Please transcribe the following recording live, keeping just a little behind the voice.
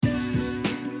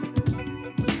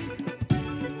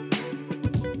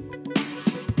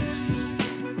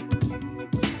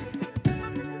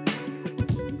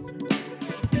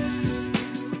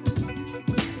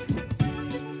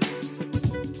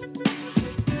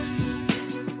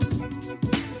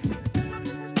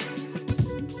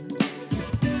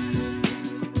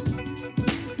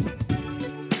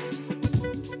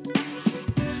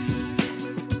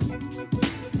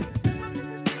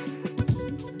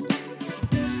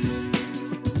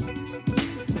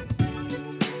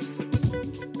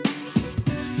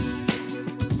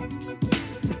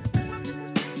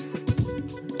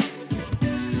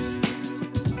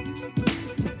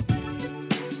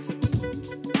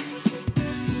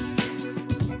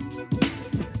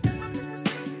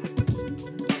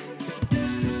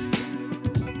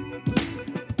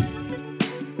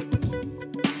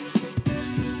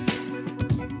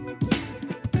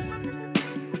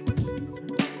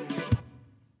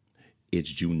It's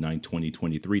June 9th,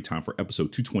 2023. Time for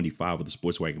episode 225 of the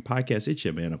Sports Wagon Podcast. It's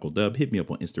your man, Uncle Dub. Hit me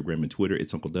up on Instagram and Twitter.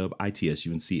 It's Uncle Dub,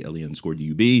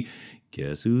 ITSUNCLE_DUB.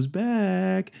 Guess who's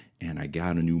back? And I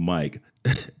got a new mic.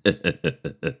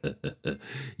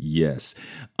 Yes.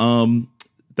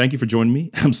 Thank you for joining me.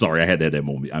 I'm sorry, I had that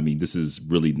moment. I mean, this is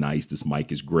really nice. This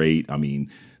mic is great. I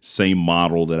mean, same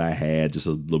model that I had, just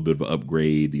a little bit of an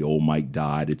upgrade. The old mic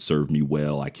died. It served me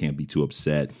well. I can't be too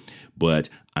upset, but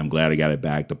I'm glad I got it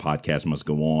back. The podcast must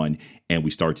go on. And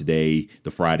we start today,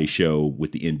 the Friday show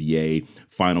with the NBA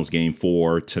Finals Game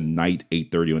 4 tonight,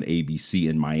 8:30 on ABC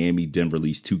in Miami. Denver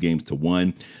leads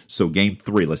 2-1. So Game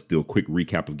 3, let's do a quick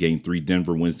recap of Game 3.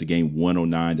 Denver wins the game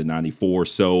 109-94.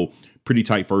 So pretty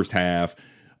tight first half.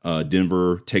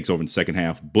 Denver takes over in the second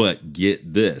half, but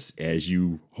get this, as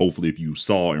you hopefully if you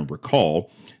saw and recall,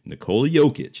 Nikola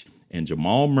Jokic and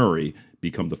Jamal Murray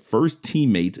become the first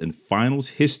teammates in finals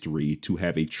history to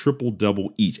have a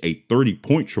triple-double each, a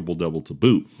 30-point triple-double to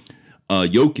boot.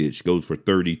 Jokic goes for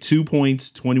 32 points,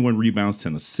 21 rebounds,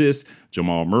 10 assists.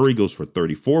 Jamal Murray goes for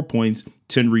 34 points,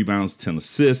 10 rebounds, 10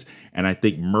 assists. And I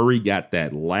think Murray got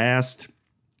that last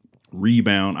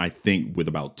rebound, I think, with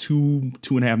about two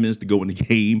and a half minutes to go in the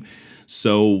game.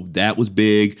 So that was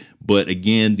big. But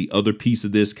again, the other piece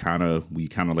of this we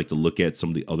like to look at some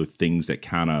of the other things that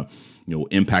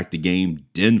impact the game.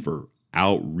 Denver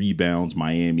out rebounds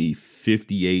Miami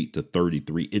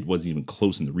 58-33. It wasn't even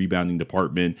close in the rebounding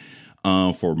department.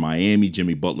 For Miami,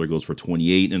 Jimmy Butler goes for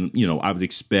 28. And, I would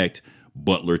expect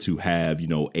Butler to have,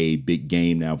 a big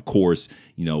game. Now, of course,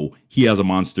 he has a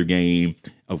monster game.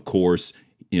 Of course,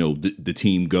 the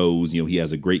team goes, he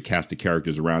has a great cast of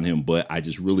characters around him, but I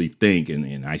just really think,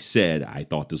 and I said, I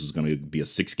thought this was going to be a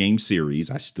 6-game series.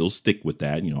 I still stick with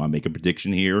that. I make a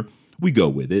prediction here. We go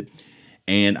with it.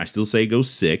 And I still say go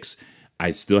 6.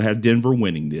 I still have Denver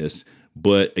winning this.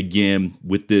 But again,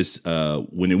 with this,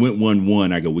 when it went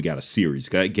 1-1, I go, we got a series.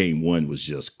 That game 1 was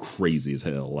just crazy as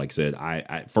hell. Like I said,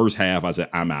 I first half, I said,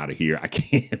 I'm out of here. I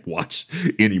can't watch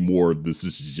anymore. This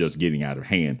is just getting out of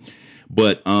hand.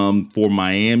 But for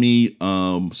Miami,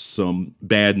 some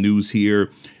bad news here.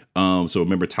 So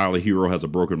remember, Tyler Hero has a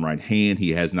broken right hand. He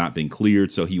has not been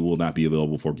cleared, so he will not be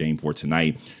available for Game 4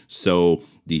 tonight. So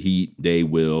the Heat, they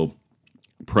will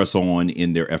press on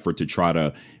in their effort to try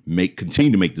to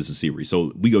continue to make this a series.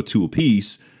 So we go 2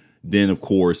 apiece. Then, of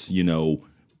course,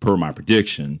 per my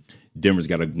prediction, Denver's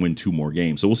got to win 2 more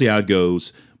games. So we'll see how it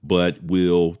goes, but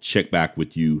we'll check back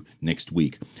with you next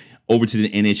week. Over to the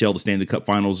NHL, the Stanley Cup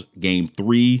Finals, Game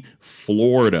 3,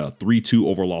 Florida 3-2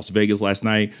 over Las Vegas last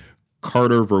night.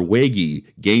 Carter Verweege,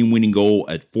 game-winning goal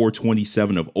at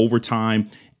 4:27 of overtime.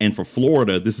 And for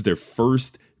Florida, this is their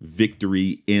first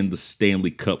victory in the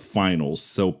Stanley Cup Finals.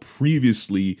 So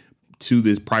previously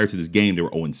prior to this game, they were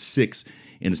 0-6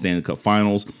 in the Stanley Cup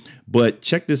Finals. But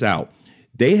check this out.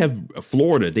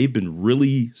 Florida, they've been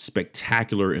really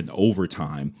spectacular in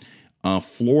overtime.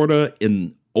 Florida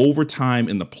in overtime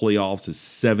in the playoffs is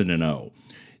 7-0.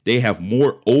 They have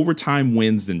more overtime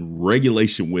wins than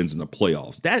regulation wins in the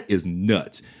playoffs. That is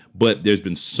nuts. But there's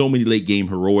been so many late game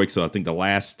heroics. So I think the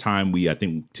last time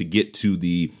to get to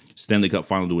the Stanley Cup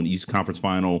Final, to an East Conference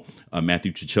Final,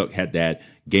 Matthew Tkachuk had that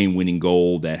game-winning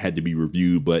goal that had to be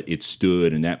reviewed, but it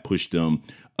stood, and that pushed them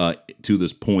to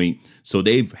this point. So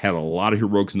they've had a lot of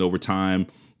heroics in overtime.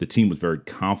 The team was very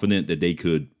confident that they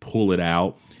could pull it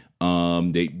out.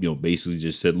 They basically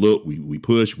just said, look, we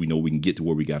push. We know we can get to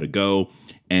where we got to go.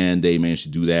 And they managed to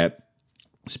do that.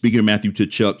 Speaking of Matthew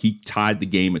Tkachuk, he tied the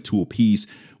game at 2 apiece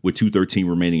with 2:13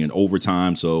 remaining in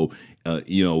overtime. So,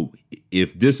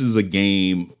 if this is a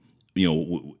game,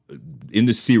 in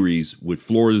the series with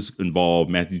Florida's involved,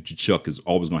 Matthew Tkachuk is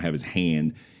always going to have his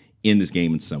hand in this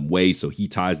game in some way. So he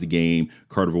ties the game.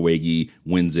 Carter Verweege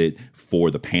wins it for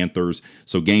the Panthers.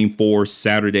 So Game 4,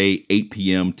 Saturday, 8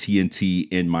 p.m. TNT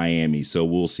in Miami. So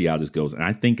we'll see how this goes. And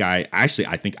I think I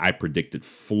predicted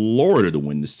Florida to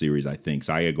win this series, I think.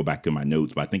 So I got to go back to my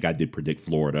notes, but I think I did predict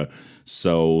Florida.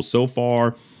 So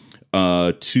far,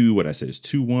 what I said is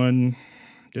 2-1.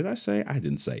 Did I say? I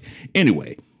didn't say.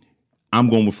 Anyway, I'm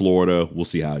going with Florida. We'll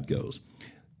see how it goes.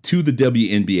 To the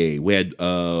WNBA, we had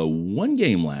one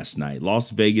game last night. Las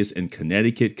Vegas and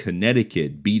Connecticut.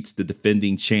 Connecticut beats the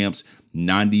defending champs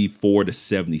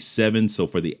 94-77. So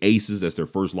for the Aces, that's their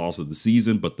first loss of the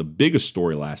season. But the biggest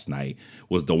story last night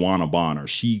was DeWanna Bonner.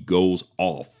 She goes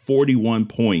off 41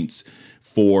 points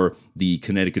for the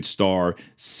Connecticut Star,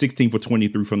 16 for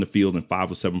 23 from the field and 5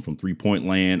 for 7 from three-point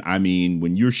land. I mean,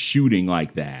 when you're shooting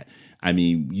like that,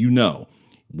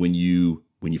 when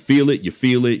you feel it,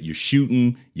 you're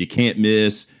shooting, you can't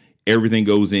miss. Everything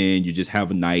goes in. You just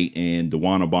have a night, and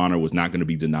DeWanna Bonner was not going to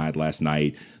be denied last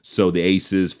night. So the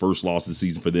Aces, first loss of the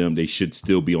season for them, they should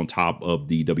still be on top of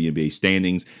the WNBA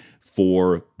standings.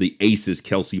 For the Aces,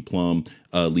 Kelsey Plum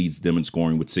leads them in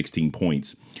scoring with 16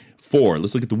 points.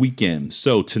 Let's look at the weekend.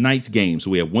 So tonight's game.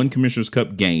 So we have one Commissioner's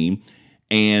Cup game,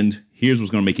 and here's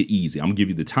what's going to make it easy. I'm going to give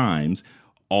you the times.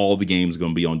 All the games are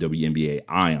going to be on WNBA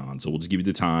Ion. So we'll just give you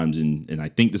the times, and I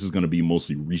think this is going to be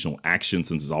mostly regional action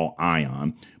since it's all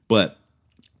Ion. But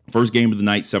first game of the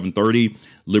night, 7:30,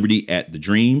 Liberty at the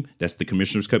Dream. That's the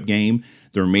Commissioner's Cup game.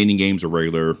 The remaining games are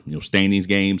regular, standings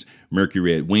games.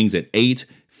 Mercury at Wings at 8,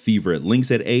 Fever at Lynx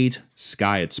at 8,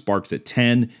 Sky at Sparks at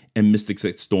 10, and Mystics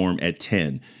at Storm at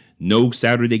 10. No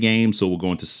Saturday games, so we'll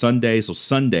go into Sunday. So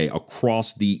Sunday,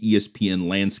 across the ESPN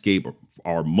landscape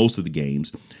are most of the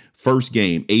games. First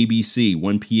game, ABC,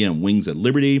 1 p.m., Wings at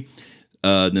Liberty.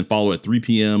 Then follow at 3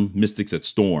 p.m., Mystics at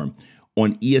Storm.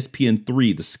 On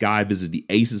ESPN3, the Sky visit the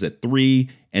Aces at 3,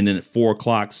 and then at 4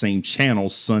 o'clock, same channel,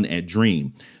 Sun at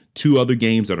Dream. Two other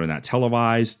games that are not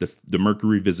televised, the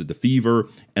Mercury visit the Fever,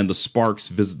 and the Sparks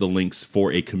visit the Lynx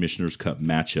for a Commissioner's Cup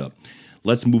matchup.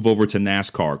 Let's move over to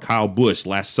NASCAR. Kyle Busch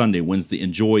last Sunday wins the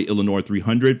Enjoy Illinois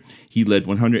 300. He led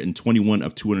 121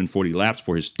 of 240 laps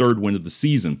for his third win of the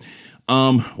season.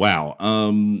 Wow.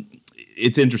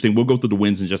 It's interesting. We'll go through the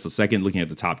wins in just a second, looking at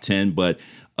the top 10. But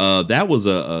that was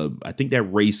I think that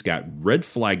race got red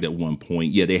flagged at one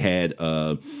point. Yeah, they had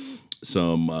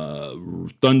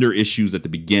some thunder issues at the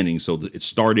beginning. So it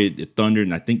thundered,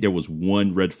 and I think there was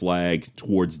one red flag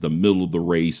towards the middle of the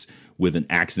race with an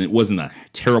accident. It wasn't a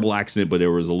terrible accident, but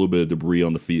there was a little bit of debris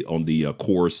on the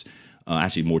course,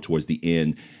 actually more towards the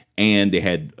end. And they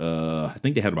had, I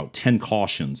think they had about 10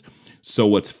 cautions. So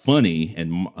what's funny,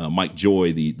 and Mike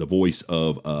Joy, the voice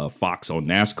of Fox on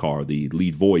NASCAR, the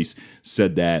lead voice,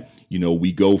 said that,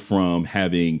 we go from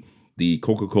having the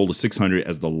Coca-Cola 600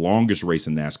 as the longest race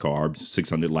in NASCAR,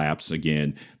 600 laps.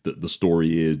 Again, the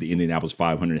story is the Indianapolis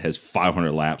 500 has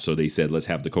 500 laps. So they said, let's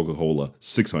have the Coca-Cola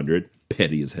 600.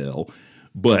 Petty as hell.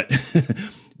 But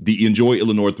the Enjoy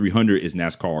Illinois 300 is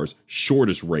NASCAR's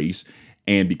shortest race.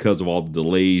 And because of all the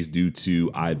delays due to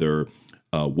either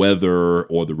weather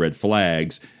or the red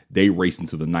flags, they raced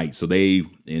into the night.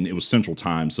 And it was Central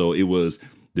Time. So it was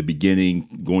the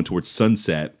beginning going towards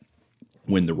sunset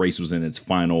when the race was in its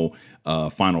final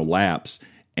laps.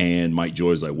 And Mike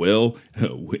Joy's like, well,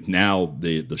 now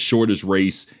the shortest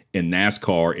race in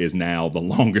NASCAR is now the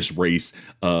longest race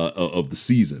of the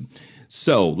season.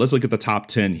 So let's look at the top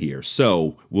 10 here.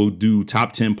 So we'll do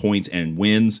top 10 points and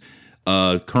wins.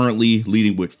 Currently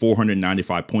leading with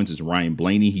 495 points is Ryan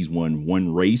Blaney. He's won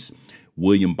one race.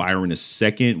 William Byron is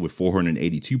second with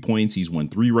 482 points. He's won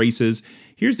 3 races.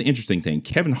 Here's the interesting thing.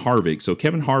 Kevin Harvick. So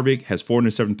Kevin Harvick has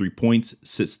 473 points,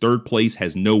 sits third place,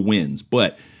 has no wins,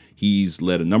 but he's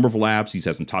led a number of laps. He's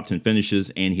had some top 10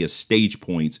 finishes, and he has stage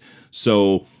points.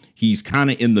 So he's kind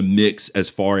of in the mix as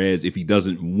far as if he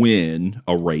doesn't win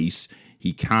a race,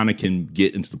 he kind of can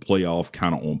get into the playoff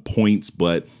kind of on points,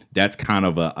 but that's kind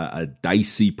of a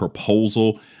dicey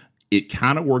proposal. It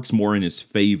kind of works more in his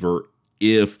favor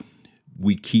if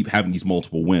we keep having these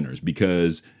multiple winners,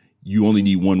 because you only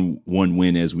need one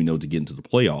win, as we know, to get into the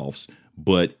playoffs.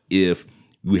 But if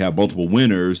we have multiple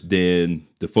winners, then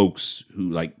the folks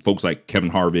like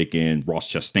Kevin Harvick and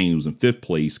Ross Chastain, who's in 5th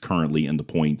place currently in the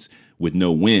points with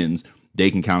no wins, they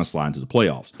can kind of slide into the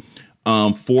playoffs.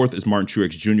 4th is Martin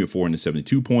Truex Jr.,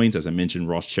 472 points. As I mentioned,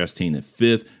 Ross Chastain at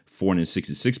 5th,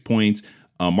 466 points.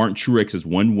 Martin Truex has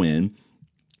 1 win.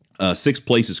 6th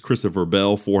place is Christopher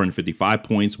Bell, 455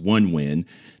 points, 1 win.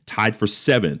 Tied for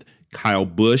 7th, Kyle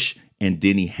Busch and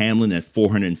Denny Hamlin at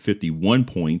 451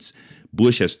 points.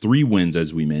 Busch has 3 wins,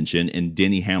 as we mentioned, and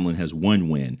Denny Hamlin has 1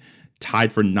 win.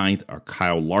 Tied for 9th are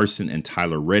Kyle Larson and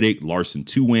Tyler Reddick. Larson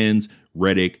 2 wins.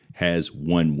 Reddick has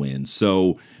 1 win.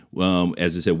 So,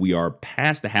 as I said, we are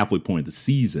past the halfway point of the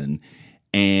season,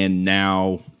 and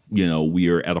now, we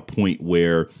are at a point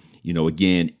where,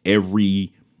 again,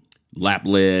 every lap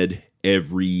led,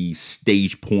 every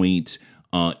stage point,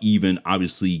 even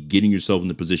obviously getting yourself in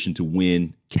the position to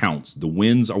win counts. The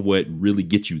wins are what really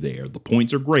get you there. The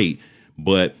points are great,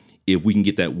 but if we can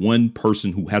get that one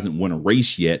person who hasn't won a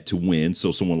race yet to win,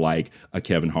 so someone like a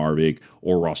Kevin Harvick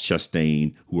or Ross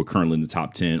Chastain, who are currently in the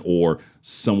top 10, or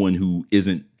someone who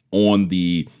isn't on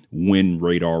the win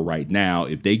radar right now,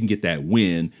 if they can get that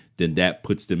win, then that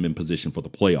puts them in position for the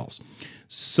playoffs.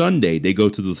 Sunday, they go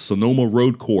to the Sonoma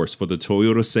Road Course for the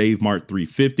Toyota Save Mart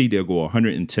 350. They'll go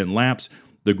 110 laps.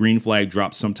 The green flag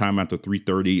drops sometime after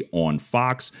 3:30 on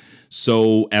Fox.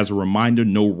 So as a reminder,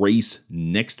 no race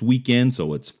next weekend.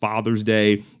 So it's Father's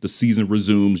Day. The season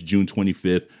resumes June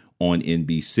 25th on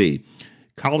NBC.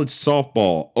 College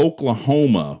softball,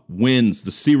 Oklahoma wins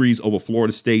the series over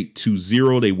Florida State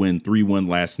 2-0. They win 3-1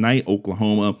 last night.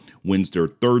 Oklahoma wins their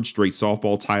third straight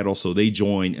softball title, so they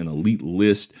join an elite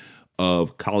list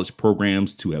of college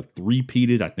programs to have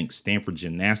three-peated. I think Stanford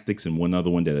Gymnastics and one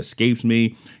other one that escapes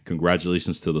me.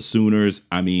 Congratulations to the Sooners.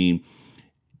 I mean,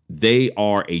 they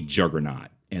are a juggernaut,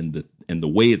 and the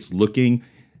way it's looking,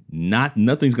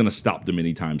 nothing's going to stop them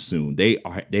anytime soon. They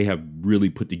have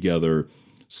really put together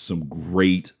some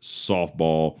great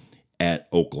softball at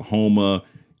Oklahoma.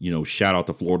 Shout out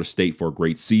to Florida State for a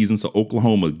great season. So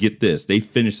Oklahoma, get this, they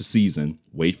finished the season,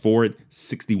 wait for it,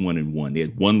 61-1. They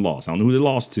had one loss. I don't know who they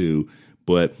lost to,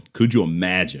 but could you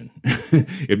imagine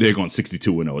if they're going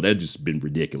 62-0? That'd just been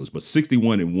ridiculous. But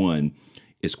 61-1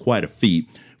 is quite a feat.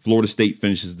 Florida State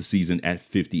finishes the season at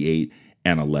 58-11.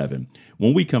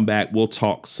 When we come back, we'll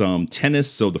talk some tennis.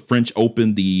 So the French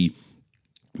Open, the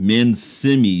men's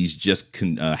semis,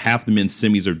 half the men's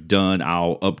semis are done.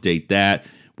 I'll update that.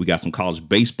 We got some college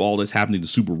baseball that's happening. The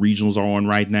super regionals are on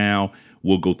right now.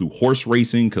 We'll go through horse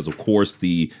racing because, of course,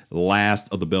 the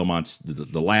last of the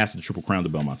Triple Crown, the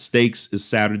Belmont Stakes, is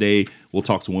Saturday. We'll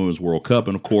talk some Women's World Cup.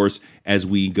 And, of course, as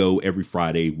we go every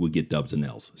Friday, we'll get dubs and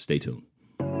L's. Stay tuned.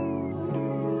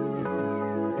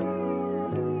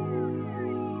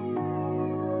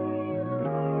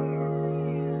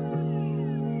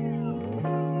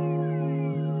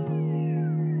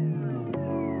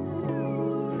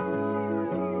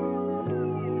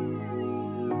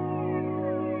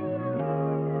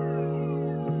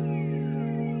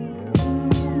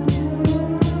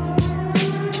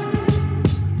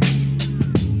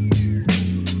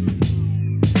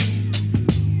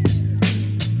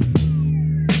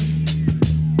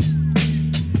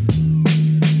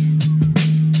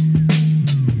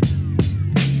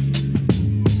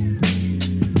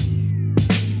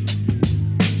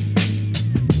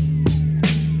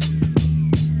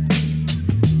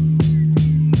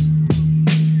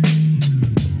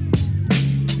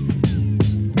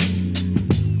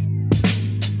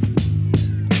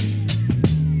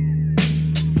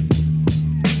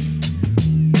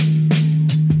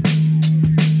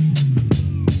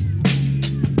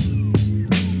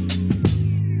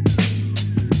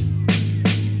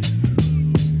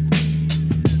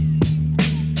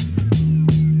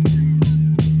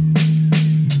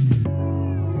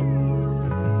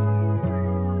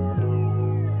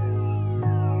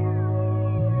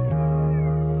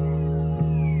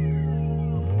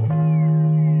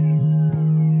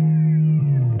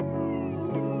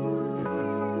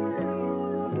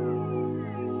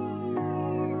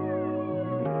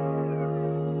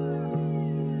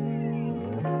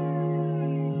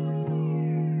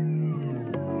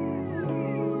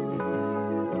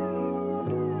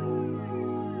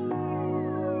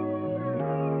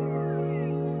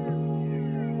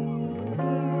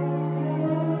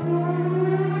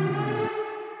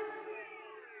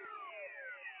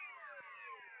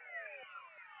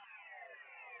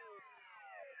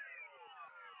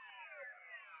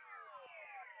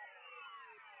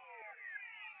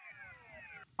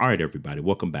 All right, everybody,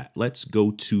 welcome back. Let's go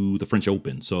to the French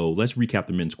Open. So let's recap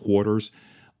the men's quarters.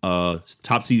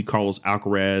 Top-seeded Carlos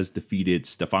Alcaraz defeated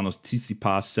Stefanos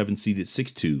Tsitsipas, 7-seeded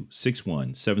 6-2,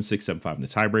 6-1, 7-6, 7-5 in the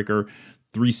tiebreaker.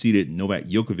 3-seeded Novak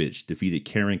Djokovic defeated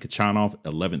Karen Khachanov,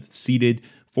 11th seeded,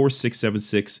 4-6,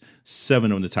 7-6,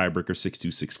 7 on the tiebreaker, 6-2,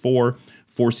 6-4.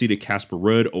 4-seeded Casper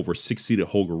Ruud over 6-seeded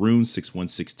Holger Rune, 6-1,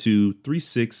 6-2,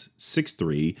 3-6,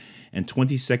 6-3. And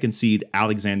 22nd seed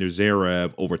Alexander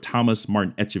Zverev over Thomas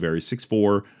Martin Etcheverry,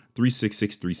 6-4,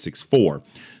 3-6, 6-3, 6-4.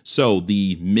 So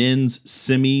the men's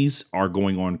semis are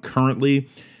going on currently.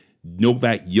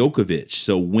 Novak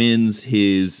Djokovic wins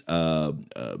his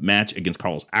match against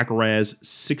Carlos Alcaraz,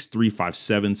 6-3,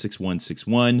 5-7, 6-1,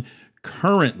 6-1.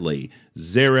 Currently,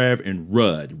 Zverev and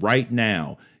Ruud right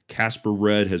now. Casper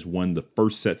Ruud has won the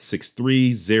first set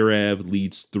 6-3. Zverev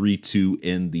leads 3-2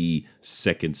 in the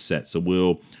second set. So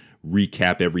we'll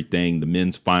recap everything. The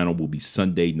men's final will be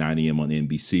Sunday, 9 a.m. on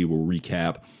NBC. We'll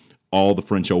recap all the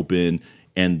French Open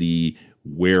and the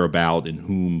whereabout and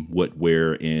whom, what,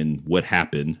 where, and what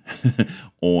happened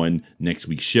on next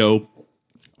week's show.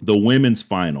 The women's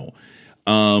final.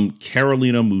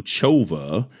 Karolina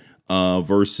Muchova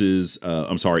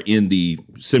in the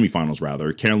semifinals,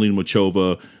 rather. Karolina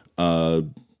Muchova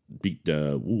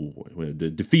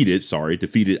defeated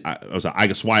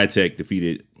Iga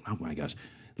Swiatek, oh my gosh.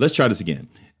 Let's try this again.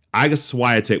 Iga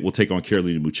Swiatek will take on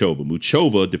Karolina Muchova.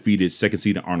 Muchova defeated second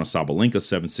seed Arna Sabalenka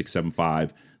 7-6,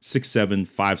 7-5, 6-7,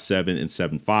 5-7,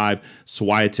 and 7-5.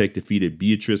 Swiatek defeated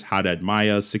Beatrice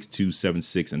Haddad-Maia 6-2,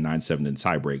 7-6, and 9-7 in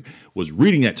tiebreak. Was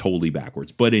reading that totally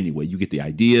backwards. But anyway, you get the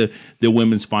idea. The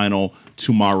women's final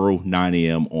tomorrow, 9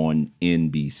 a.m. on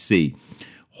NBC.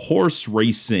 Horse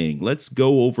racing. Let's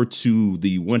go over to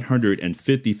the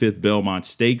 155th Belmont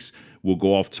Stakes. Will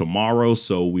go off tomorrow,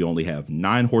 so we only have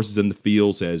 9 horses in the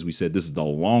fields. As we said, this is the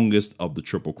longest of the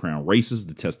Triple Crown races,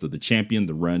 the test of the champion,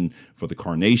 the run for the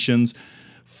Carnations.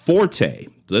 Forte,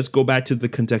 let's go back to the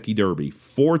Kentucky Derby.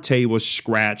 Forte was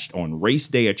scratched on race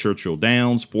day at Churchill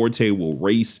Downs. Forte will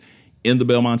race in the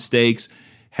Belmont Stakes,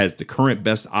 has the current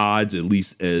best odds, at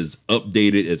least as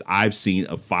updated as I've seen,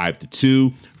 of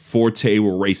 5-2. Forte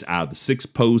will race out of the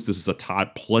 6th post. This is a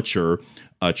Todd Pletcher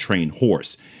trained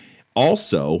horse.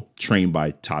 Also trained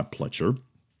by Todd Pletcher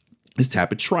is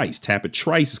Tapit Trice. Tapit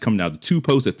Trice is coming out of the 2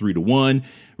 post at 3-1.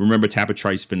 Remember, Tapit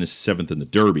Trice finished 7th in the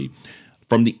Derby.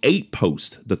 From the 8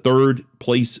 post, the 3rd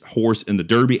place horse in the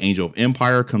Derby, Angel of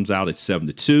Empire, comes out at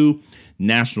 7-2.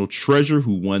 National Treasure,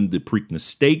 who won the Preakness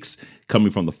Stakes,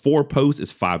 coming from the 4 post,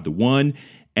 is 5-1.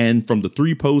 And from the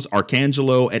 3 post,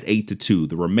 Arcangelo at 8-2.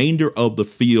 The remainder of the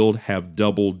field have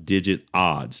double-digit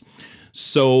odds.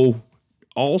 So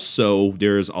also,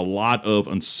 there's a lot of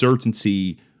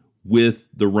uncertainty with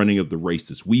the running of the race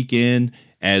this weekend,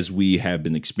 as we have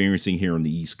been experiencing here on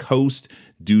the East Coast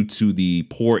due to the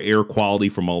poor air quality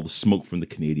from all the smoke from the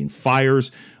Canadian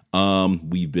fires.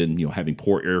 We've been, having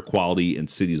poor air quality in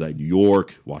cities like New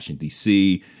York, Washington,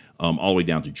 D.C., all the way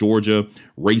down to Georgia.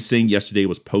 Racing yesterday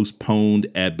was postponed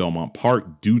at Belmont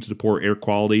Park due to the poor air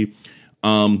quality.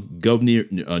 New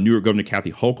York Governor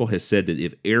Kathy Hochul has said that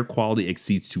if air quality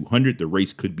exceeds 200, the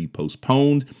race could be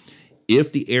postponed.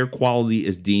 If the air quality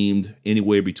is deemed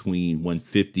anywhere between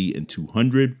 150 and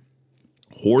 200,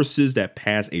 horses that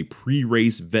pass a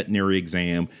pre-race veterinary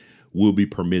exam will be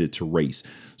permitted to race.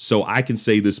 So I can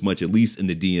say this much, at least in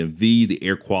the DMV, the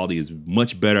air quality is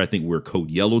much better. I think we're code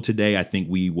yellow today. I think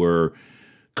we were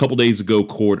a couple days ago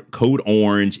code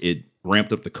orange. It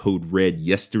ramped up to code red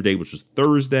yesterday, which was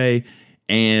Thursday.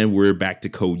 And we're back to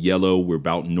code yellow. We're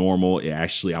about normal.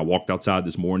 I walked outside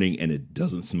this morning and it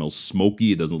doesn't smell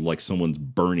smoky. It doesn't look like someone's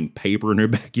burning paper in their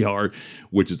backyard,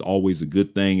 which is always a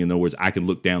good thing. In other words, I can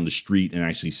look down the street and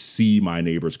actually see my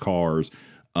neighbor's cars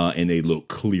and they look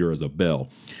clear as a bell.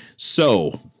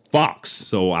 So Fox.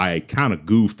 So I kind of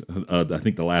goofed. I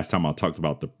think the last time I talked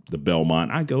about the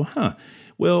Belmont, I go,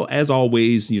 well, as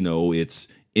always, it's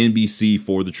NBC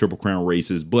for the Triple Crown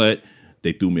races, but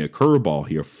they threw me a curveball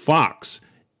here. Fox.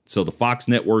 So the Fox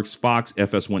networks, Fox,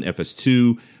 FS1,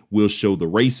 FS2 will show the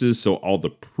races. So all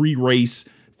the pre-race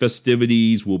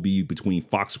festivities will be between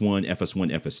Fox 1,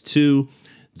 FS1, FS2.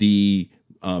 The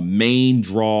main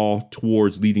draw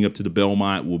towards leading up to the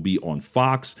Belmont will be on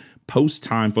Fox. Post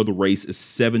time for the race is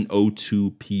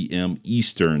 7:02 p.m.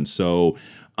 Eastern. So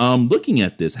looking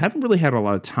at this, I haven't really had a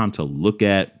lot of time to look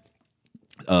at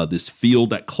this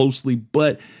field that closely,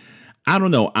 but I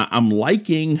don't know. I'm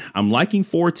liking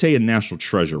Forte and National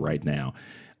Treasure right now.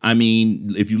 I mean,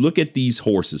 if you look at these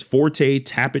horses, Forte,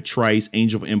 Tapit Trice,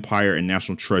 Angel of Empire, and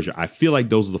National Treasure, I feel like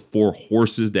those are the 4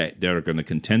 horses that are going to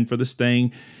contend for this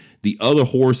thing. The other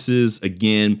horses,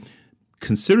 again,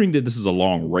 considering that this is a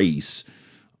long race,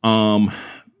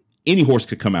 any horse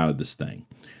could come out of this thing.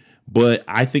 But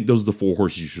I think those are the 4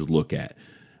 horses you should look at.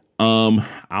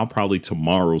 I'll probably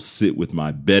tomorrow sit with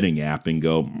my betting app and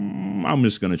go, I'm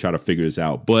just going to try to figure this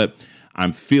out. But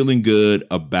I'm feeling good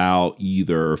about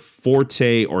either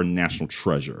Forte or National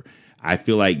Treasure. I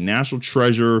feel like National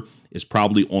Treasure is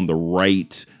probably on the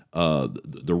right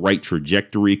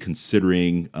trajectory,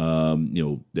 considering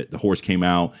that the horse came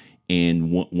out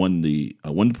and won the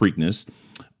Preakness.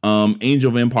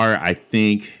 Angel of Empire, I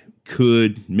think,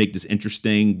 could make this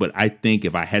interesting, but I think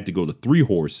if I had to go to 3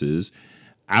 horses,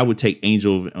 I would take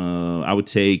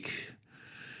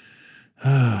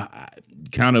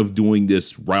kind of doing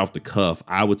this right off the cuff.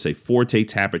 I would say Forte,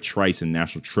 Tapit Trice, and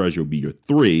National Treasure would be your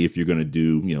 3 if you're going to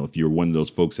do, if you're one of those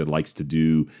folks that likes to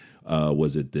do,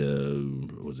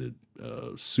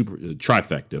 super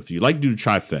trifecta. If you like to do the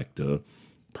trifecta,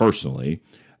 personally,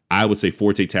 I would say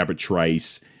Forte, Tapit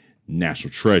Trice,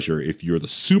 National Treasure. If you're the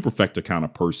superfecta kind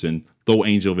of person, throw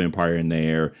Angel of Empire in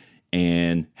there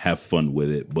and have fun with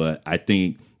it. But I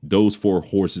think those 4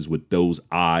 horses with those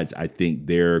odds, I think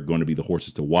they're going to be the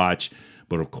horses to watch.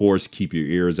 But of course, keep your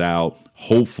ears out.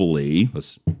 Hopefully,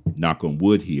 let's knock on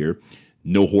wood here,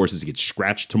 no horses get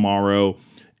scratched tomorrow,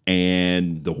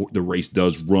 and the race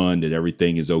does run, that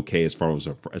everything is okay as far as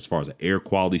the air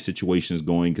quality situation is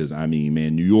going. Because I mean,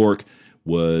 man, New York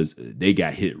was they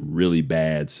got hit really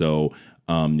bad. So,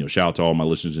 shout out to all my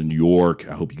listeners in New York.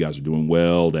 I hope you guys are doing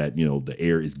well, that, the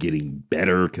air is getting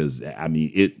better, because, I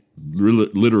mean, it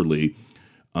literally,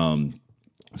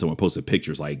 someone posted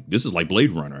pictures like, this is like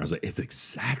Blade Runner. I was like, it's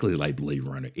exactly like Blade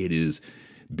Runner. It is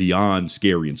beyond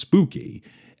scary and spooky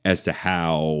as to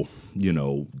how,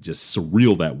 just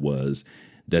surreal that was,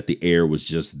 that the air was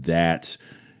just that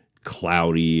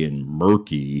cloudy and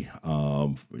murky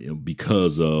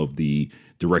because of the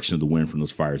direction of the wind from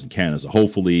those fires in Canada. So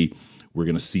hopefully we're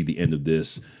going to see the end of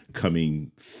this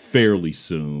coming fairly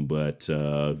soon. But,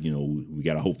 we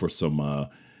got to hope for some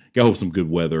good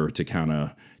weather to kind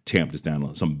of tamp this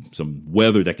down. Some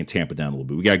weather that can tamp it down a little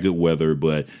bit. We got good weather,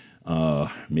 but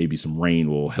maybe some rain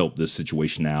will help this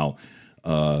situation out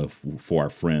for our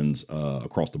friends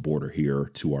across the border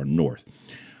here to our north.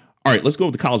 All right, let's go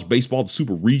with the college baseball. The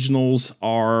Super Regionals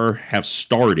have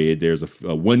started. There's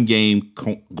a one game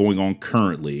going on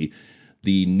currently.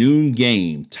 The noon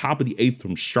game, top of the 8th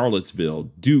from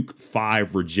Charlottesville, Duke 5,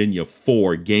 Virginia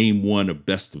 4, game 1 of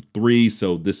best of 3.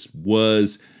 So this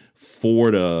was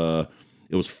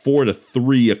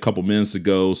 4-3 a couple minutes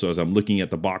ago. So as I'm looking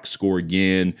at the box score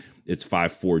again, it's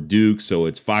 5-4 Duke. So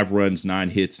it's 5 runs, 9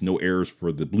 hits, no errors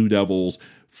for the Blue Devils,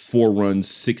 4 runs,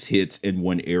 6 hits, and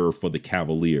 1 error for the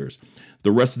Cavaliers.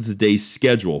 The rest of today's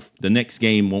schedule, the next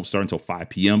game won't start until 5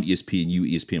 p.m. ESPNU,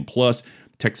 ESPN Plus,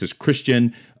 Texas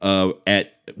Christian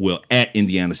at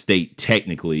Indiana State.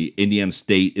 Technically, Indiana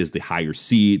State is the higher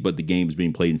seed, but the game is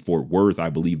being played in Fort Worth.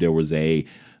 I believe there was a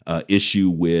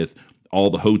issue with all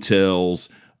the hotels.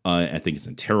 I think it's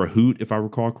in Terre Haute, if I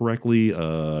recall correctly.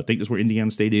 I think that's where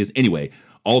Indiana State is. Anyway,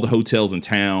 all the hotels in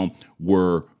town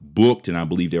were booked, and I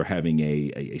believe they were having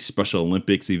a Special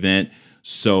Olympics event.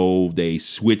 So they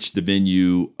switched the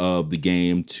venue of the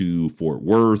game to Fort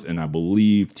Worth, and I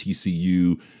believe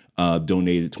TCU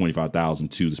donated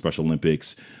 $25,000 to the Special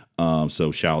Olympics.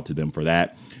 So shout out to them for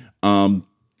that.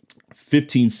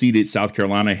 15-seeded South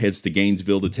Carolina heads to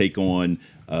Gainesville to take on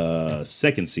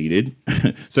second-seeded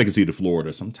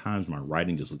Florida. Sometimes my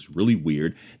writing just looks really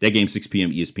weird. That game 6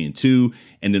 p.m. ESPN2,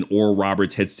 and then Oral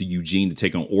Roberts heads to Eugene to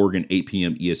take on Oregon 8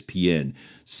 p.m. ESPN.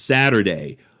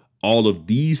 Saturday, all of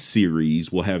these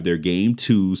series will have their game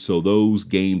 2, so those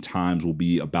game times will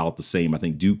be about the same. I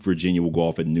think Duke, Virginia will go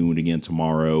off at noon again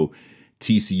tomorrow.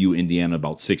 TCU, Indiana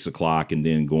about 6 o'clock, and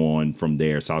then go on from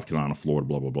there. South Carolina, Florida,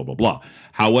 blah, blah, blah, blah, blah.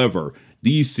 However,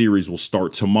 these series will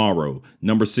start tomorrow.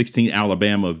 Number 16,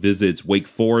 Alabama visits Wake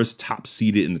Forest, top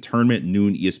seeded in the tournament,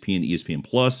 noon ESPN, ESPN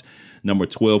Plus. Number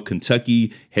 12,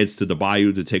 Kentucky heads to the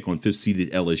Bayou to take on 5th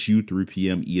seeded LSU, 3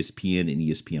 p.m. ESPN and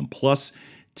ESPN Plus.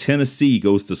 Tennessee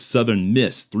goes to Southern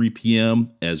Miss, 3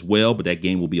 p.m. as well, but that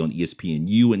game will be on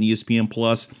ESPNU and ESPN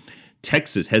Plus.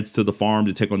 Texas heads to the Farm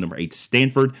to take on number 8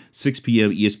 Stanford, 6 p.m.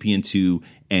 ESPN2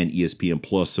 and ESPN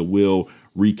Plus. So we'll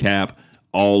recap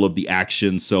all of the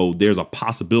action. So there's a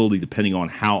possibility, depending on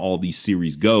how all these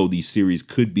series go, these series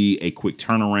could be a quick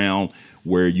turnaround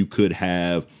where you could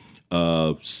have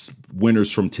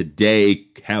winners from today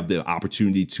have the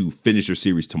opportunity to finish their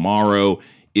series tomorrow.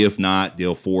 If not,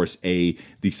 they'll force a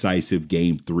decisive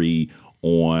game 3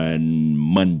 on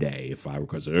Monday,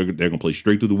 because they're going to play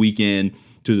straight through the weekend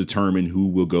to determine who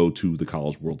will go to the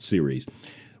College World Series.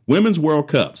 Women's World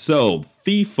Cup. So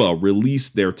FIFA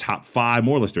released their top 5,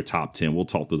 more or less their top 10. We'll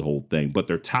talk through the whole thing, but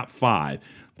their top 5.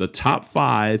 The top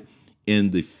 5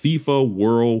 in the FIFA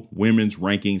World Women's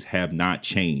Rankings have not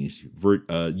changed.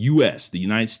 U.S., the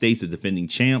United States, the defending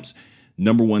champs,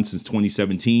 number 1 since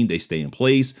 2017. They stay in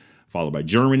place, followed by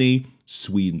Germany,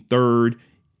 Sweden 3rd,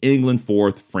 England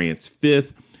 4th, France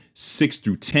 5th, 6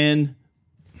 through 10.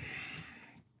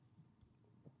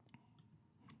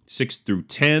 6 through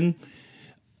 10,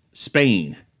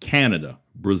 Spain, Canada,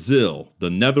 Brazil, the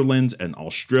Netherlands, and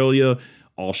Australia.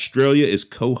 Australia is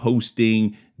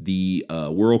co-hosting the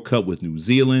World Cup with New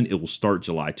Zealand. It will start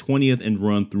July 20th and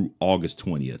run through August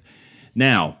 20th.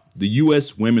 Now, the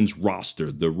U.S. women's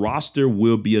roster. The roster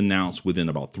will be announced within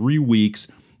about 3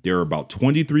 weeks. There are about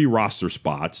 23 roster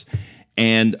spots.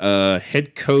 And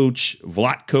head coach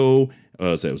Vlatko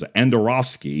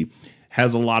Andorovsky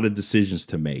has a lot of decisions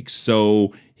to make.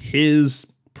 So his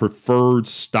preferred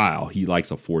style, he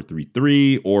likes a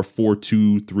 4-3-3 or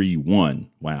 4-2-3-1.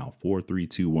 Wow,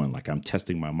 4-3-2-1, like I'm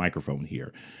testing my microphone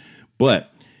here.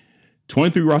 But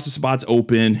 23 roster spots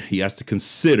open. He has to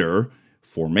consider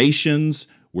formations.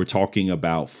 We're talking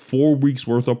about 4 weeks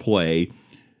worth of play.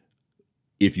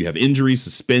 If you have injuries,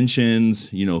 suspensions,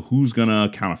 who's going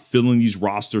to kind of fill in these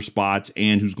roster spots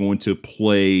and who's going to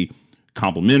play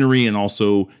complimentary, and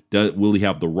also will he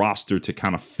have the roster to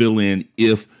kind of fill in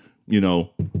if,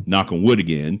 knock on wood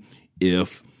again,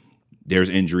 if there's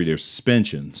injury, there's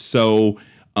suspension. So,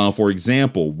 for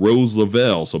example, Rose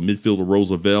Lavelle, so midfielder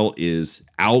Rose Lavelle is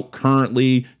out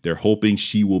currently. They're hoping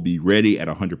she will be ready at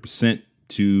 100%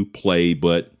 to play,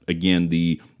 but again,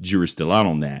 the jury's still out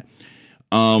on that.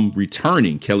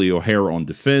 Returning Kelly O'Hara on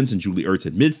defense and Julie Ertz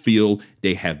at midfield,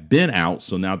 they have been out.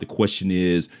 So now the question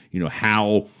is,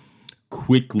 how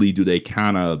quickly do they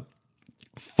kind of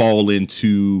fall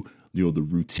into the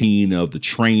routine of the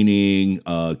training?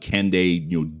 Can they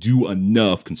do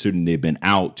enough considering they've been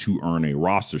out to earn a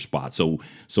roster spot? So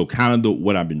kind of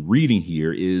what I've been reading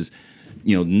here is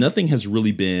nothing has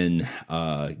really been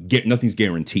nothing's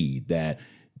guaranteed. That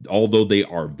although they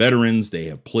are veterans, they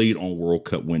have played on World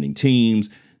Cup winning teams,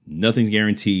 nothing's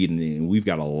guaranteed, and we've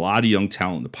got a lot of young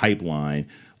talent in the pipeline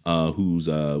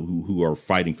who are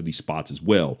fighting for these spots as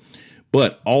well.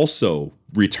 But also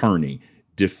returning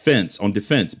on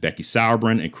defense, Becky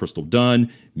Sauerbrunn and Crystal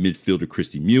Dunn, midfielder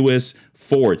Christy Mewis,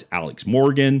 forwards Alex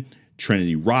Morgan,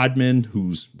 Trinity Rodman,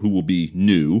 who will be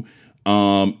new,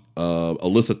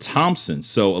 Alyssa Thompson.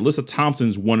 So Alyssa Thompson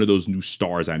is one of those new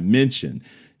stars I mentioned.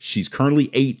 She's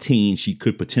currently 18. She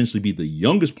could potentially be the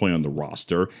youngest player on the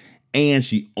roster, and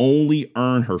she only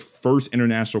earned her first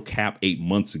international cap 8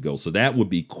 months ago. So that would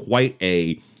be quite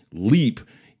a leap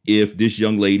if this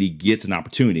young lady gets an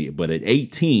opportunity. But at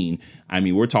 18,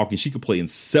 we're talking she could play in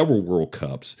several World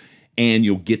Cups, and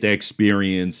you'll get that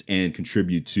experience and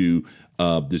contribute to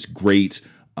this great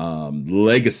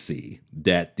legacy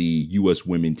that the U.S.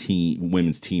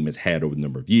 women's team has had over the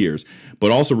number of years.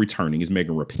 But also returning is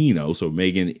Megan Rapinoe. So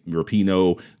Megan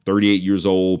Rapinoe, 38 years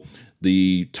old.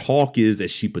 The talk is that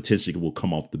she potentially will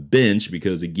come off the bench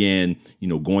because, again,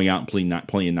 going out and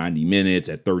playing 90 minutes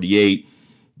at 38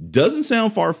 doesn't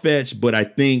sound far-fetched, but I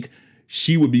think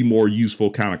she would be more useful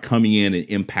kind of coming in and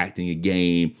impacting a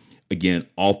game, again,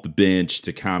 off the bench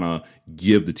to kind of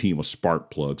give the team a spark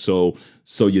plug. So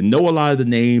a lot of the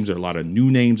names, there are a lot of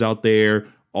new names out there,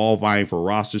 all vying for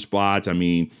roster spots.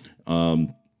 Rose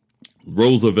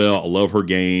Lavelle, I love her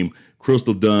game.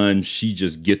 Crystal Dunn, she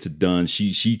just gets it done.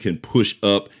 She can push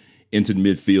up into the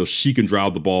midfield. She can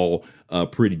drive the ball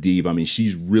pretty deep.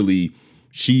 She's really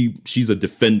she's a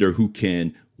defender who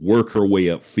can work her way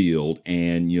upfield,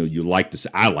 and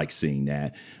I like seeing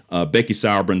that. Becky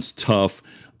Sauerbrunn's tough.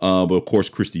 But of course,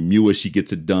 Christy Mewis, she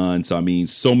gets it done. So,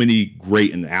 so many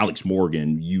great, and Alex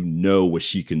Morgan, what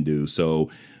she can do.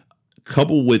 So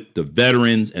coupled with the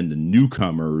veterans and the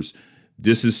newcomers,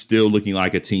 this is still looking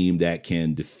like a team that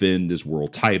can defend this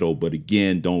world title. But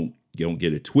again, don't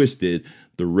get it twisted.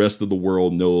 The rest of the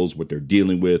world knows what they're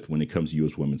dealing with when it comes to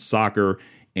U.S. women's soccer,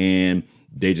 and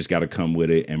they just got to come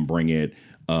with it and bring it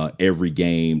every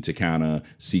game to kind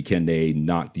of see, can they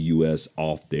knock the U.S.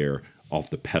 off the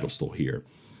pedestal here.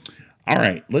 All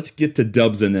right, let's get to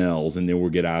dubs and L's, and then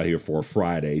we'll get out of here for a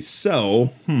Friday.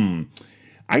 So,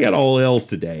 I got all L's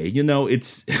today.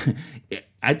 It's,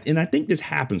 and I think this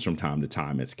happens from time to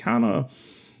time. It's kind of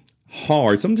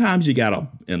hard. Sometimes you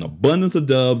got an abundance of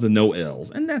dubs and no L's,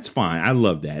 and that's fine. I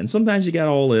love that. And sometimes you got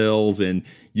all L's, and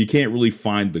you can't really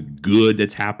find the good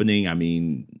that's happening.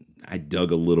 I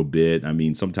dug a little bit.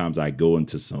 Sometimes I go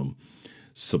into some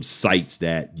sites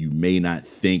that you may not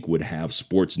think would have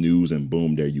sports news, and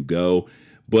boom, there you go.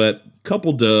 But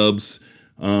couple dubs.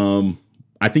 I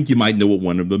think you might know what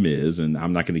one of them is, and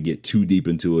I'm not going to get too deep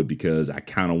into it because I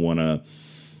kind of want to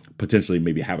potentially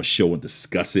maybe have a show and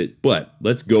discuss it. But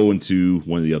let's go into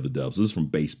one of the other dubs. This is from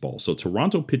baseball. So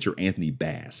Toronto pitcher Anthony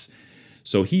Bass.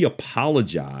 So he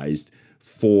apologized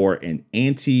for an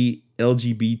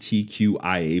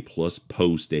anti-LGBTQIA plus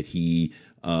post that he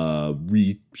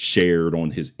reshared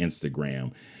on his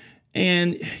Instagram.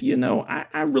 And,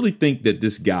 I really think that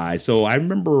this guy, so I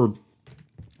remember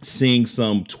seeing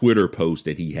some Twitter post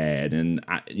that he had, and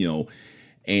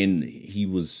and he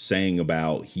was saying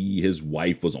about his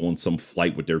wife was on some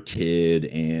flight with their kid,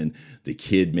 and the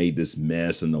kid made this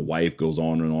mess, and the wife goes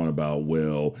on and on about,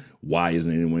 well, why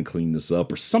isn't anyone cleaning this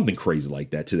up, or something crazy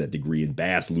like that, to that degree. And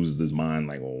Bass loses his mind,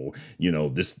 like, oh,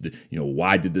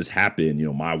 why did this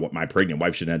happen? My pregnant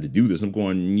wife shouldn't have to do this. I'm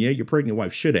going, yeah, your pregnant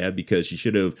wife should have, because she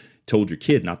should have told your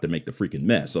kid not to make the freaking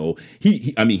mess. So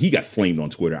he got flamed on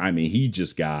Twitter. He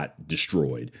just got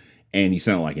destroyed, and he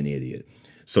sounded like an idiot.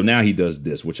 So now he does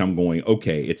this, which I'm going,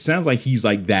 okay, it sounds like he's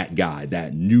like that guy,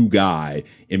 that new guy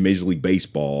in Major League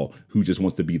Baseball who just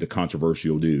wants to be the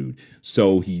controversial dude.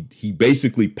 So he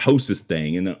basically posts this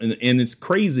thing, and it's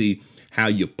crazy how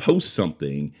you post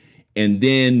something and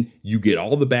then you get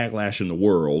all the backlash in the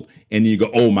world, and then you go,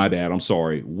 oh, my bad, I'm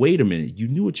sorry. Wait a minute, you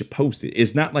knew what you posted.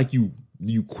 It's not like you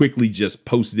quickly just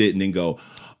posted it and then go,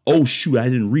 oh, shoot, I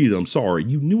didn't read it, I'm sorry.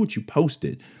 You knew what you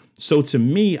posted. So to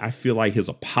me, I feel like his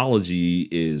apology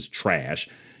is trash.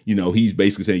 He's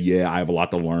basically saying, yeah, I have a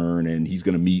lot to learn. And he's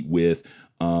going to meet with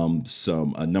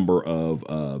a number of,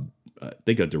 I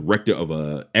think a director of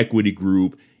a equity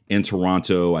group in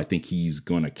Toronto. I think he's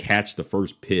going to catch the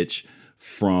first pitch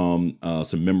from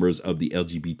some members of the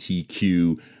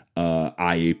LGBTQ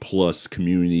IA plus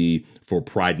community for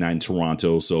Pride Night in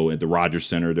Toronto. So at the Rogers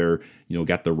Center, they're,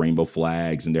 got the rainbow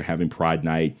flags and they're having Pride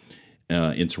Night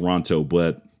in Toronto.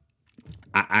 But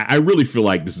I really feel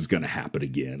like this is going to happen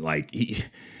again. Like,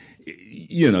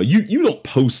 you don't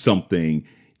post something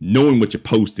knowing what you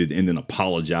posted and then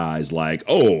apologize like,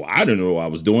 oh, I don't know what I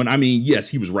was doing. I mean, yes,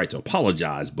 he was right to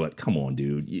apologize, but come on,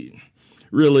 dude.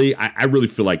 Really, I really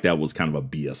feel like that was kind of a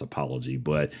BS apology.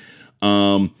 But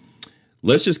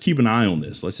let's just keep an eye on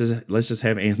this. Let's just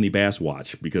have Anthony Bass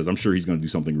watch, because I'm sure he's going to do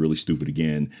something really stupid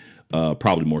again,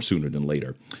 probably more sooner than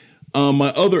later.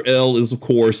 My other L is, of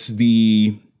course,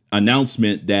 the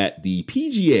announcement that the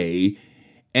PGA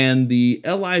and the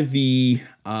LIV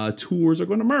tours are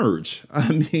going to merge.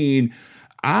 I mean,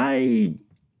 I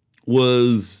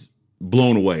was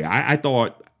blown away. I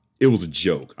thought it was a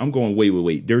joke. I'm going,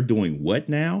 wait. They're doing what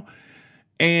now?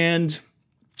 And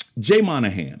Jay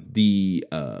Monahan, the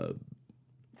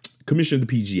commissioner of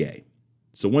the PGA.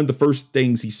 So one of the first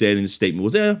things he said in his statement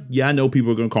was, yeah, I know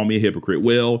people are going to call me a hypocrite.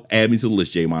 Well, add me to the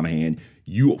list, Jay Monahan.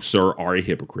 You, sir, are a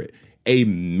hypocrite, a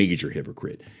major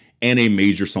hypocrite, and a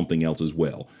major something else as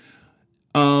well.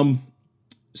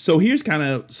 So here's kind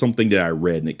of something that I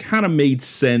read, and it kind of made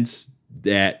sense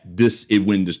that it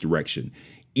went this direction.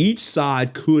 Each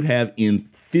side could have, in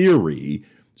theory,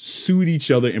 sued each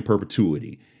other in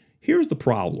perpetuity. Here's the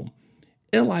problem.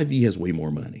 LIV has way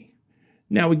more money.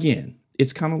 Now, again,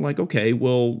 it's kind of like, okay,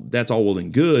 well, that's all well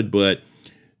and good. But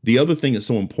the other thing that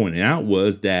someone pointed out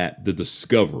was that the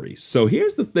discovery. So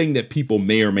here's the thing that people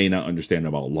may or may not understand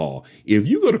about law. If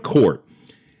you go to court,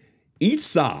 each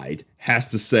side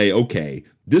has to say, okay,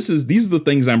 these are the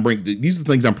things these are the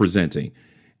things I'm presenting.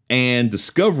 And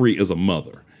discovery is a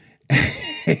mother.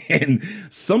 And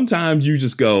sometimes you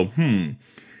just go,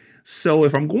 so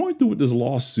if I'm going through with this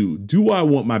lawsuit, do I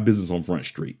want my business on Front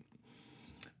Street?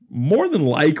 More than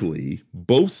likely,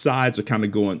 both sides are kind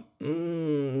of going,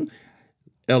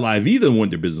 LIV don't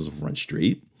want their business on Front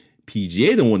Street.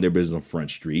 PGA don't want their business on Front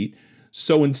Street.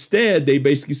 So instead, they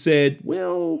basically said,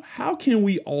 well, how can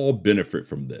we all benefit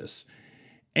from this?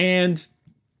 And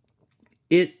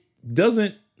it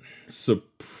doesn't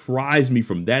surprise me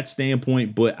from that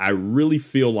standpoint, but I really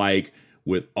feel like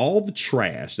with all the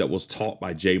trash that was taught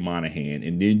by Jay Monahan,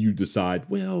 and then you decide,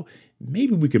 well,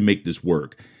 maybe we can make this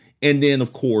work. And then,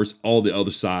 of course, all the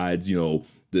other sides, the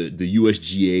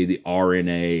USGA, the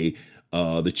RNA,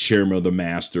 the chairman of the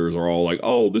Masters are all like,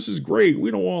 oh, this is great. We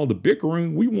don't want all the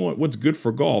bickering. We want what's good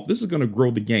for golf. This is going to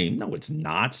grow the game. No, it's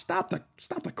not. Stop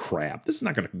the crap. This is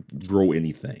not going to grow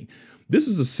anything. This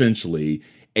is essentially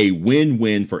a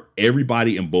win-win for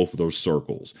everybody in both of those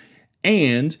circles.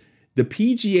 And the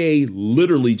PGA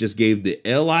literally just gave the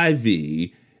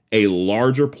LIV a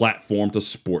larger platform to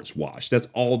sports wash. That's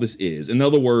all this is. In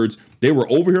other words, they were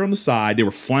over here on the side. They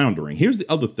were floundering. Here's the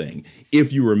other thing.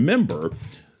 If you remember,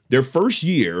 their first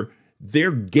year,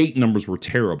 their gate numbers were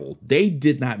terrible. They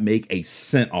did not make a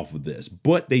cent off of this,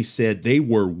 but they said they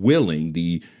were willing,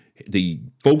 the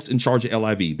folks in charge of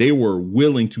LIV, they were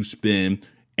willing to spend,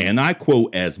 and I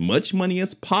quote, as much money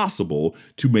as possible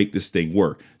to make this thing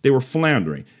work. They were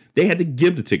floundering. They had to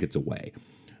give the tickets away.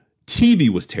 TV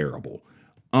was terrible.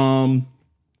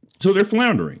 So they're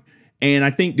floundering. And I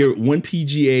think one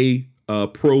PGA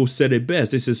pro said it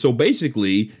best. They said, so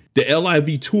basically the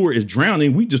LIV tour is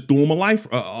drowning. We just threw them a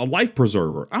life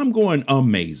preserver. I'm going,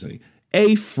 amazing.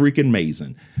 Freaking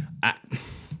amazing.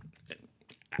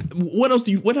 What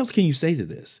else can you say to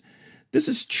this? This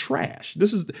is trash.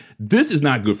 This is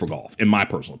not good for golf, in my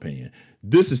personal opinion.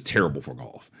 This is terrible for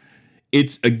golf.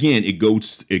 It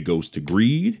goes to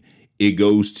greed. It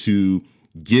goes to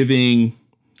giving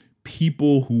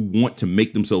people who want to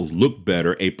make themselves look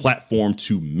better a platform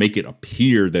to make it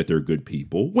appear that they're good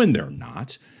people when they're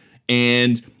not.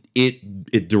 And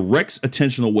it directs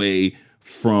attention away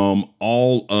from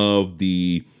all of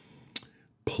the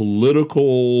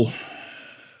political,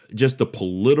 bad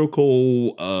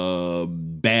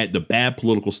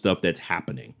political stuff that's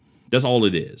happening. That's all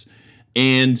it is.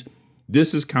 And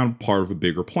this is kind of part of a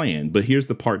bigger plan. But here's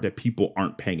the part that people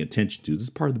aren't paying attention to. This is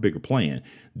part of the bigger plan,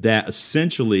 that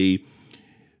essentially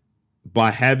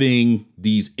by having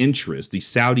these interests, these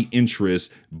Saudi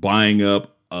interests buying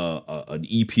up an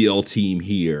EPL team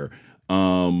here,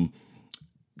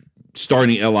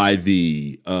 starting LIV,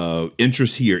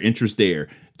 interest here, interest there,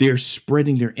 they're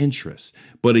spreading their interests.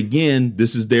 But again,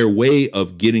 this is their way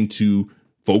of getting to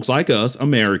folks like us,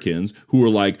 Americans, who are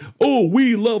like, oh,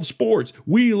 we love sports.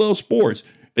 We love sports.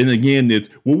 And again, it's,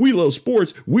 well, we love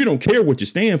sports. We don't care what you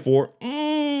stand for.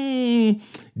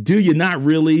 Do you not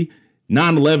really?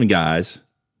 9/11, guys.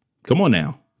 Come on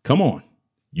now. Come on.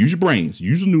 Use your brains.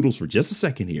 Use your noodles for just a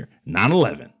second here.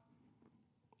 9/11.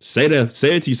 Say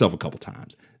it to yourself a couple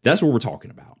times. That's what we're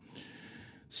talking about.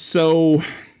 So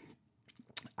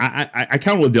I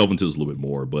kind of want to delve into this a little bit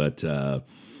more, but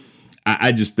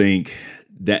I just think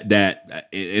that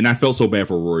and I felt so bad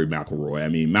for Rory McIlroy. I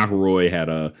mean, McIlroy had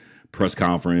a press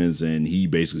conference and he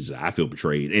basically said, I feel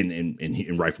betrayed,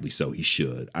 and rightfully so. He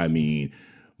should. I mean,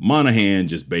 Monahan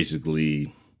just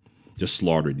basically just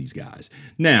slaughtered these guys.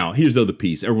 Now, here's the other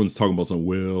piece. Everyone's talking about something,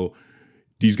 well,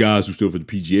 these guys who stood for the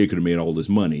PGA could have made all this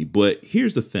money. But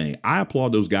here's the thing. I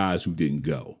applaud those guys who didn't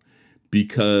go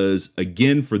because,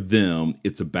 again, for them,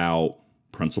 it's about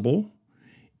principle.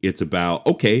 It's about,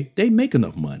 okay, they make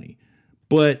enough money.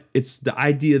 But it's the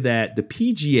idea that the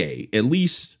PGA, at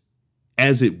least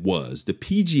as it was, the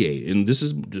PGA, and this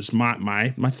is just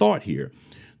my thought here,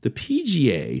 the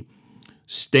PGA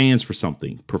stands for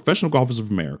something, Professional Golfers of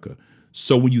America.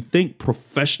 So when you think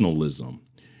professionalism,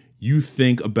 you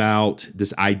think about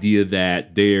this idea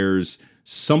that there's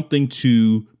something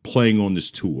to playing on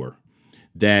this tour,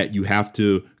 that you have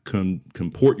to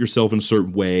comport yourself in a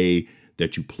certain way,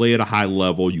 that you play at a high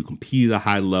level, you compete at a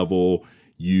high level,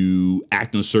 you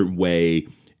act in a certain way,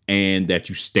 and that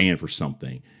you stand for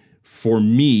something. For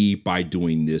me, by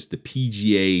doing this, the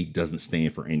PGA doesn't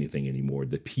stand for anything anymore.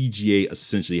 The PGA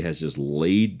essentially has just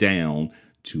laid down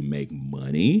to make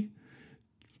money.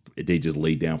 They just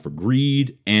laid down for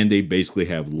greed, and they basically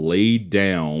have laid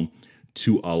down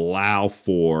to allow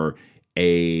for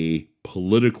a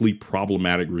politically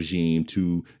problematic regime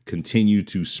to continue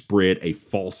to spread a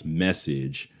false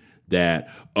message that,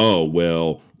 oh,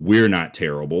 well, we're not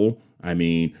terrible. I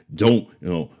mean, don't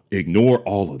ignore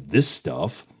all of this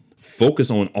stuff. Focus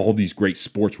on all these great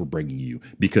sports we're bringing you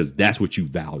because that's what you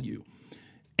value.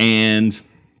 And,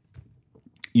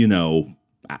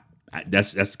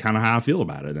 that's kind of how I feel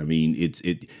about it. I mean,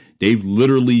 they've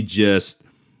literally just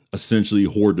essentially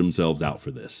hoard themselves out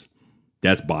for this.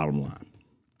 That's bottom line.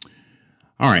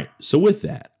 All right. So with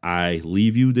that, I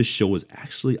leave you. This show is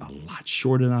actually a lot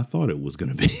shorter than I thought it was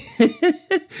going to be.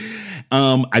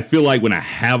 I feel like when I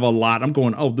have a lot, I'm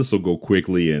going, oh, this will go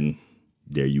quickly. And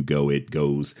there you go. It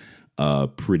goes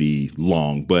pretty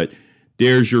long. But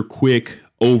there's your quick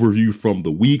overview from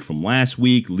the week, from last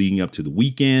week, leading up to the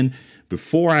weekend.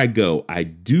 Before I go, I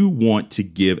do want to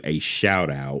give a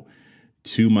shout out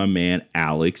to my man,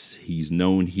 Alex. He's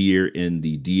known here in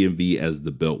the DMV as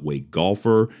the Beltway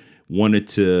Golfer. Wanted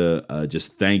to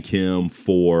just thank him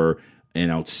for an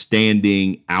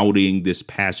outstanding outing this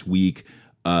past week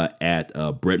at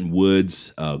Bretton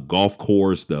Woods golf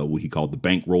course, what he called the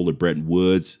Bankroll at Bretton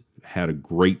Woods. Had a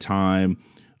great time.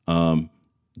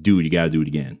 Dude, you got to do it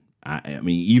again. I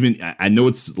mean, I know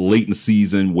it's late in the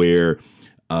season where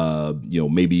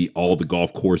maybe all the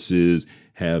golf courses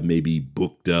have maybe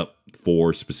booked up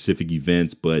for specific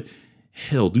events, but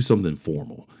hell, do something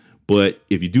formal. But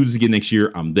if you do this again next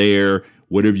year, I'm there.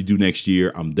 Whatever you do next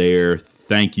year, I'm there.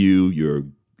 Thank you. You're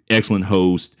an excellent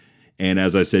host. And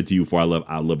as I said to you before,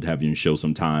 I'd love to have you on the show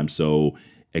sometime. So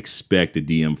expect a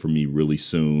DM from me really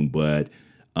soon. But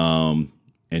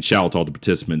and shout out to all the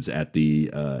participants at the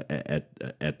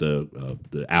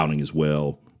the outing as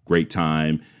well. Great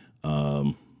time,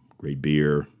 great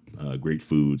beer, great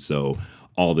food. So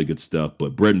all the good stuff.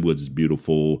 But Bretton Woods is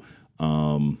beautiful.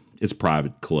 It's a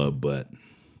private club, but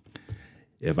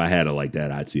if I had it like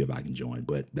that, I'd see if I can join.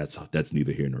 But that's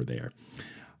neither here nor there.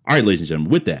 All right, ladies and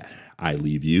gentlemen, with that, I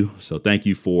leave you. So thank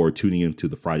you for tuning in to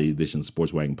the Friday edition of the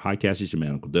Sports Wagon Podcast. It's your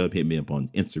man, Uncle Dub. Hit me up on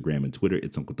Instagram and Twitter.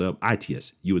 It's Uncle Dub,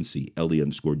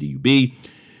 ITSUNCLE_DUB.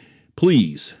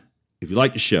 Please, if you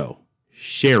like the show,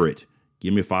 share it.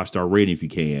 Give me a 5-star rating if you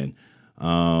can.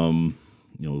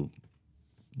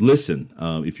 Listen,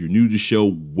 if you're new to the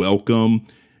show, welcome.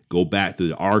 Go back to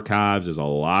the archives. There's a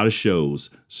lot of shows.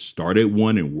 Start at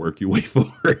one and work your way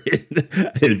forward.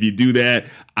 And if you do that,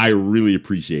 I really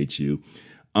appreciate you.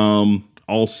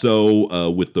 Also,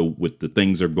 with the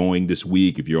things are going this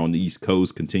week, if you're on the East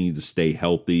Coast, continue to stay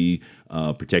healthy,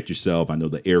 protect yourself. I know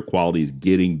the air quality is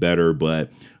getting better, but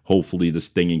hopefully this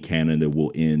thing in Canada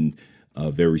will end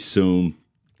very soon.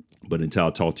 But until I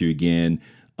talk to you again,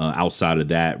 outside of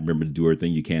that, remember to do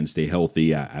everything you can to stay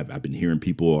healthy. I've been hearing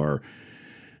people are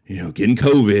getting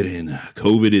COVID, and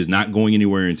COVID is not going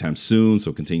anywhere anytime soon.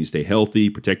 So continue to stay healthy,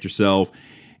 protect yourself,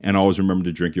 and always remember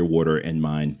to drink your water and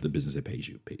mind the business that pays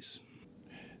you. Peace.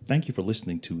 Thank you for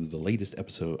listening to the latest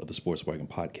episode of the Sports Wagon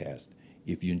Podcast.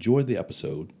 If you enjoyed the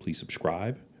episode, please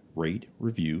subscribe, rate,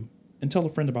 review, and tell a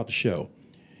friend about the show.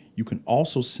 You can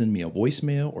also send me a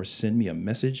voicemail or send me a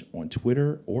message on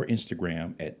Twitter or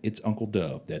Instagram at It's Uncle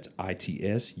Dub. That's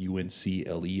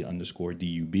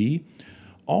ITSUNCLE_DUB.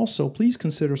 Also, please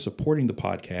consider supporting the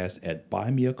podcast at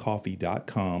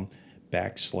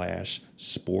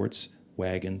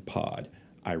buymeacoffee.com/sportswagonpod.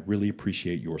 I really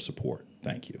appreciate your support.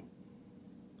 Thank you.